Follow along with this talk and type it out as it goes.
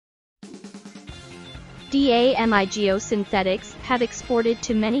DAMI Geosynthetics have exported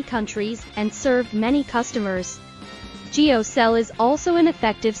to many countries and served many customers. Geocell is also an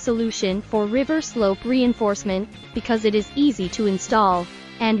effective solution for river slope reinforcement because it is easy to install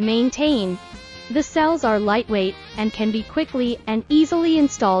and maintain. The cells are lightweight and can be quickly and easily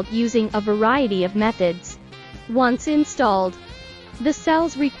installed using a variety of methods. Once installed, the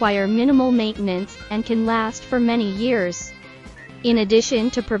cells require minimal maintenance and can last for many years. In addition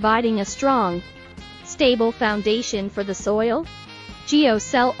to providing a strong, stable foundation for the soil,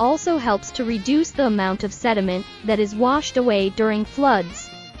 Geocell also helps to reduce the amount of sediment that is washed away during floods.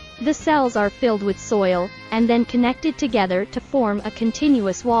 The cells are filled with soil and then connected together to form a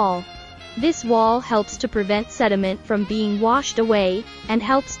continuous wall. This wall helps to prevent sediment from being washed away and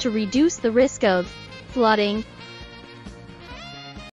helps to reduce the risk of flooding